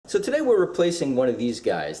So today we're replacing one of these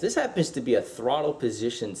guys. This happens to be a throttle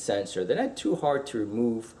position sensor. They're not too hard to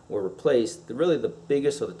remove or replace. Really the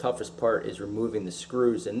biggest or the toughest part is removing the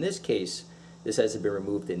screws. In this case, this hasn't been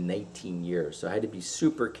removed in 19 years. So I had to be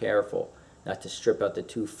super careful not to strip out the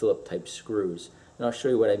two Phillips type screws. And I'll show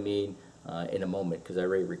you what I mean in a moment because I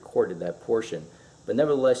already recorded that portion. But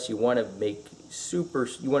nevertheless, you want to be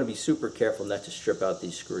super careful not to strip out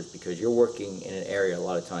these screws because you're working in an area a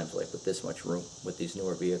lot of times like with this much room with these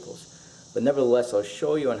newer vehicles. But nevertheless, I'll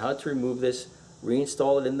show you on how to remove this,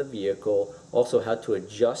 reinstall it in the vehicle, also how to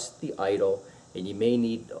adjust the idle, and you may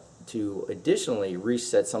need to additionally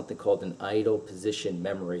reset something called an idle position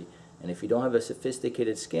memory. And if you don't have a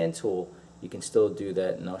sophisticated scan tool, you can still do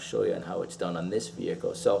that, and I'll show you on how it's done on this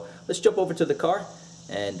vehicle. So let's jump over to the car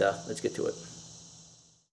and let's get to it.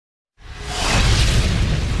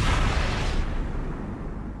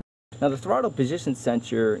 Now the throttle position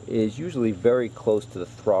sensor is usually very close to the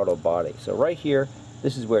throttle body. So right here,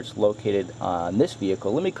 this is where it's located on this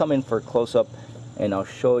vehicle. Let me come in for a close-up and I'll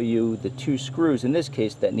show you the two screws in this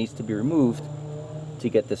case that needs to be removed to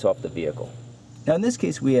get this off the vehicle. Now in this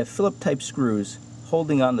case we have Phillips type screws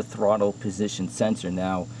holding on the throttle position sensor.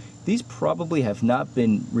 Now these probably have not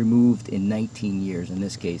been removed in 19 years in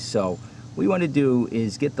this case. So what you want to do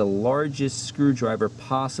is get the largest screwdriver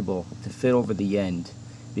possible to fit over the end,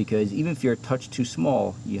 because even if you're a touch too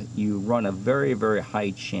small, you run a very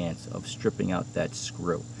high chance of stripping out that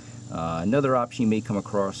screw. Another option you may come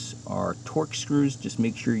across are torque screws. Just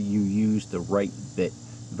make sure you use the right bit,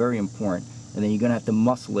 very important. And then you're going to have to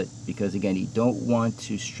muscle it because again, you don't want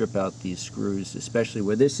to strip out these screws, especially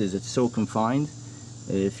where this is, it's so confined.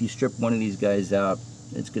 If you strip one of these guys out,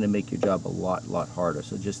 it's going to make your job a lot harder.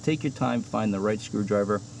 So just take your time, find the right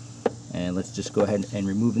screwdriver, and let's just go ahead and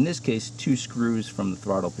remove, in this case, two screws from the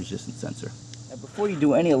throttle position sensor. Now, before you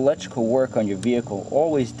do any electrical work on your vehicle,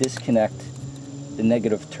 always disconnect the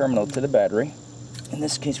negative terminal to the battery. In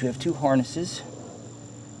this case, we have two harnesses.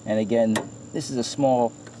 And again, this is a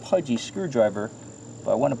small, pudgy screwdriver,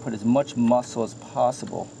 but I want to put as much muscle as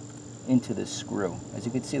possible into this screw. As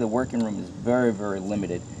you can see, the working room is very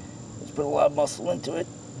limited. Let's put a lot of muscle into it,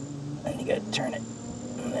 and you got to turn it.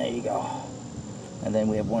 And there you go. And then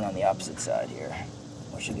we have one on the opposite side here,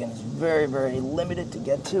 which again is very limited to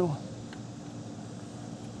get to.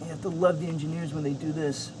 You have to love the engineers when they do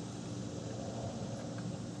this.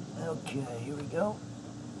 Okay, here we go.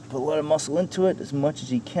 Put a lot of muscle into it, as much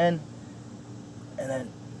as you can, and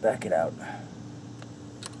then back it out.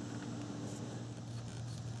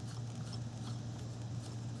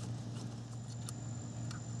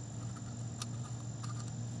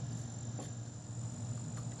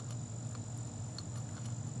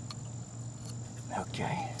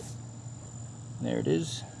 Okay, there it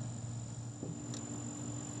is.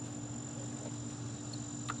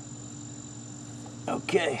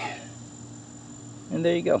 Okay, and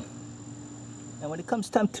there you go. Now when it comes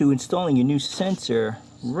time to installing your new sensor,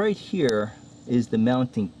 right here is the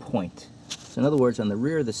mounting point. So in other words, on the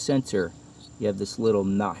rear of the sensor, you have this little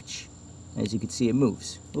notch. As you can see, it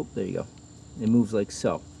moves. Oh, there you go. It moves like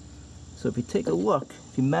so. So if you take a look,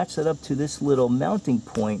 if you match that up to this little mounting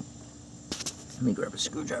point, let me grab a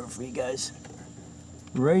screwdriver for you guys.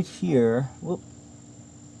 Right here, whoop,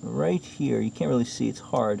 right here, you can't really see, it's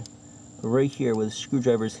hard, but right here where the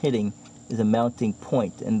screwdriver is hitting is a mounting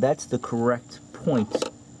point, and that's the correct point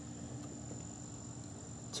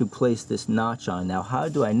to place this notch on. Now, how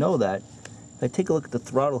do I know that? If I take a look at the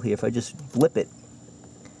throttle here, if I just flip it,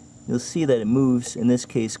 you'll see that it moves, in this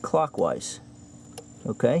case, clockwise.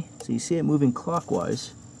 Okay, so you see it moving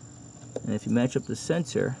clockwise, and if you match up the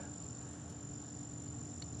sensor,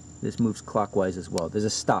 this moves clockwise as well. There's a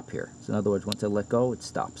stop here. So in other words, once I let go, it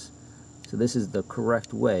stops. So this is the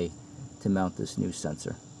correct way to mount this new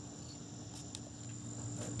sensor.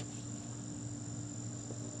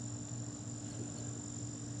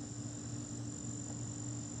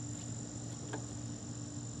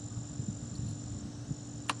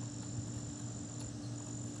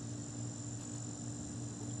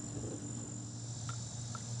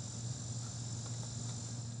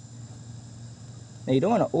 Now you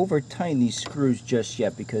don't want to over tighten these screws just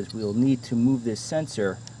yet because we'll need to move this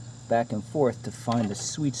sensor back and forth to find the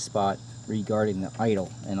sweet spot regarding the idle.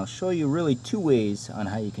 And I'll show you really two ways on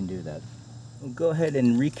how you can do that. We'll go ahead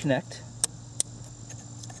and reconnect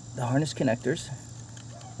the harness connectors,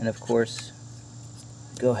 and of course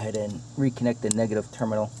go ahead and reconnect the negative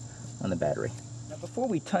terminal on the battery. Now before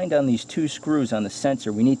we tighten down these two screws on the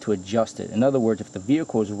sensor, we need to adjust it. In other words, if the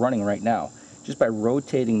vehicle is running right now, just by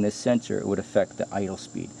rotating this sensor, it would affect the idle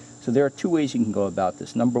speed. So there are two ways you can go about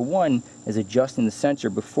this. Number one is adjusting the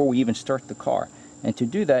sensor before we even start the car. And to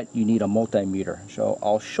do that, you need a multimeter. So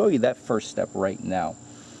I'll show you that first step right now.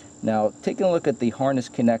 Now, taking a look at the harness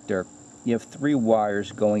connector, you have 3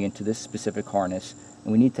 wires going into this specific harness,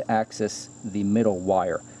 and we need to access the middle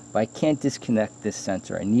wire. But I can't disconnect this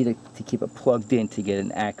sensor. I need it to keep it plugged in to get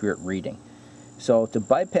an accurate reading. So to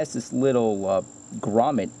bypass this little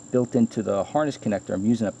grommet built into the harness connector, I'm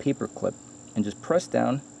using a paper clip and just press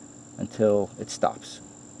down until it stops.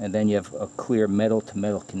 And then you have a clear metal to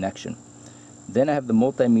metal connection. Then I have the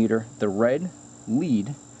multimeter, the red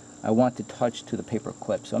lead I want to touch to the paper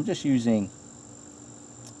clip. So I'm just using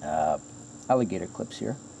alligator clips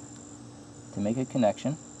here to make a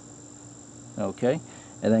connection. Okay,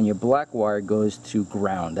 and then your black wire goes to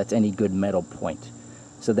ground. That's any good metal point.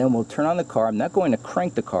 So then we'll turn on the car. I'm not going to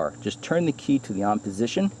crank the car, just turn the key to the on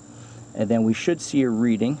position, and then we should see a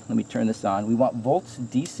reading. Let me turn this on. We want volts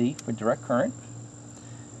DC for direct current,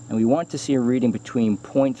 and we want to see a reading between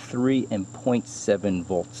 0.3 and 0.7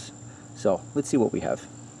 volts. So let's see what we have.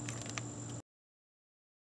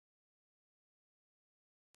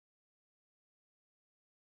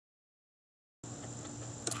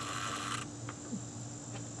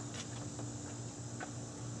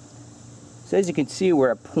 So as you can see,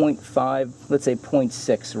 we're at 0.5, let's say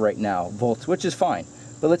 0.6 right now, volts, which is fine.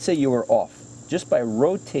 But let's say you were off. Just by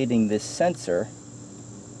rotating this sensor,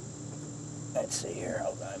 let's see here,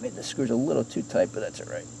 hold on, I made the screws a little too tight, but that's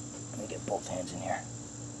all right. Let me get both hands in here.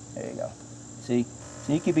 There you go. See?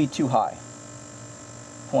 So you could be too high.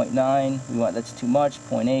 0.9, we want, that's too much,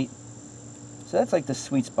 0.8. So that's like the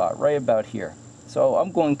sweet spot, right about here. So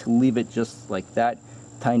I'm going to leave it just like that,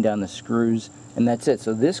 tying down the screws, and that's it.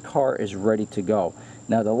 So this car is ready to go.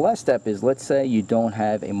 Now the last step is, let's say you don't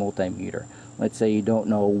have a multimeter. Let's say you don't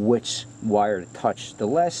know which wire to touch. The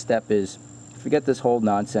last step is, forget this whole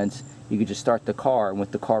nonsense. You can just start the car, and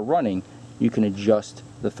with the car running, you can adjust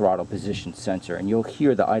the throttle position sensor, and you'll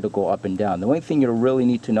hear the idle go up and down. The only thing you'll really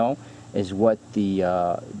need to know is what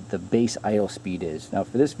the base idle speed is. Now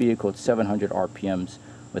for this vehicle, it's 700 RPMs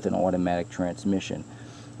with an automatic transmission.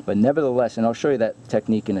 But nevertheless, and I'll show you that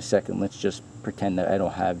technique in a second, let's just pretend that I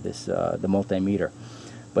don't have this the multimeter.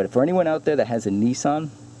 But for anyone out there that has a Nissan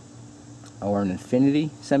or an Infiniti,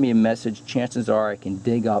 send me a message. Chances are I can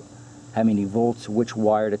dig up how many volts, which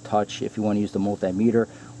wire to touch if you want to use the multimeter,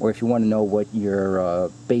 or if you want to know what your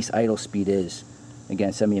base idle speed is.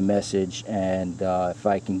 Again, send me a message, and if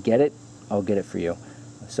I can get it, I'll get it for you.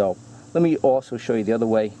 So let me also show you the other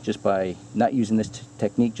way, just by not using this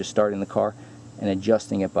technique, just starting the car and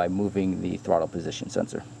adjusting it by moving the throttle position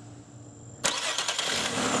sensor.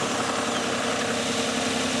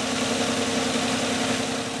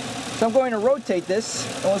 So I'm going to rotate this,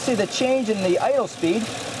 and we'll see the change in the idle speed.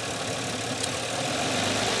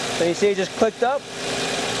 So you see it just clicked up.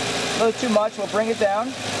 A little too much, we'll bring it down.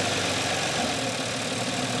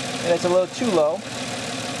 And it's a little too low.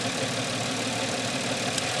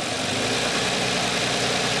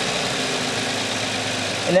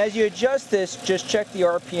 And as you adjust this, just check the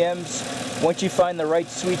RPMs. Once you find the right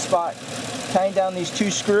sweet spot, tying down these 2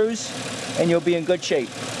 screws, and you'll be in good shape.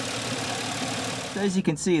 So as you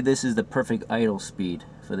can see, this is the perfect idle speed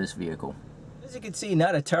for this vehicle. As you can see,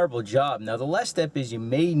 not a terrible job. Now the last step is you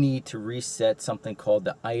may need to reset something called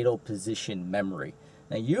the idle position memory.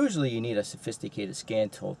 Now usually you need a sophisticated scan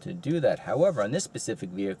tool to do that. However, on this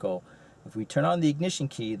specific vehicle, if we turn on the ignition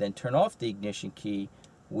key, then turn off the ignition key,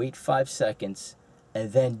 wait 5 seconds,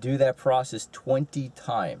 and then do that process 20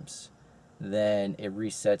 times, then it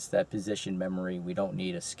resets that position memory. We don't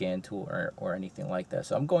need a scan tool or anything like that.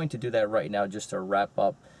 So I'm going to do that right now just to wrap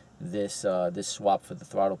up this this swap for the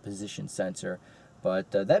throttle position sensor.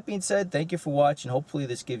 But that being said, thank you for watching. Hopefully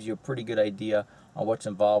this gives you a pretty good idea on what's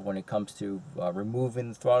involved when it comes to removing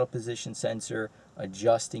the throttle position sensor,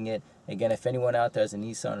 adjusting it. Again, if anyone out there has a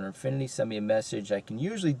Nissan or Infiniti, send me a message. I can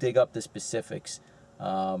usually dig up the specifics.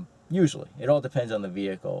 Usually, it all depends on the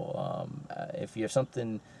vehicle. If you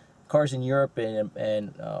have cars in Europe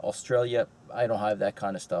and Australia, I don't have that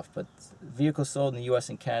kind of stuff. But vehicles sold in the US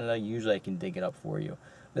and Canada, usually I can dig it up for you.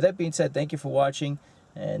 With that being said, thank you for watching,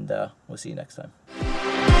 and we'll see you next time.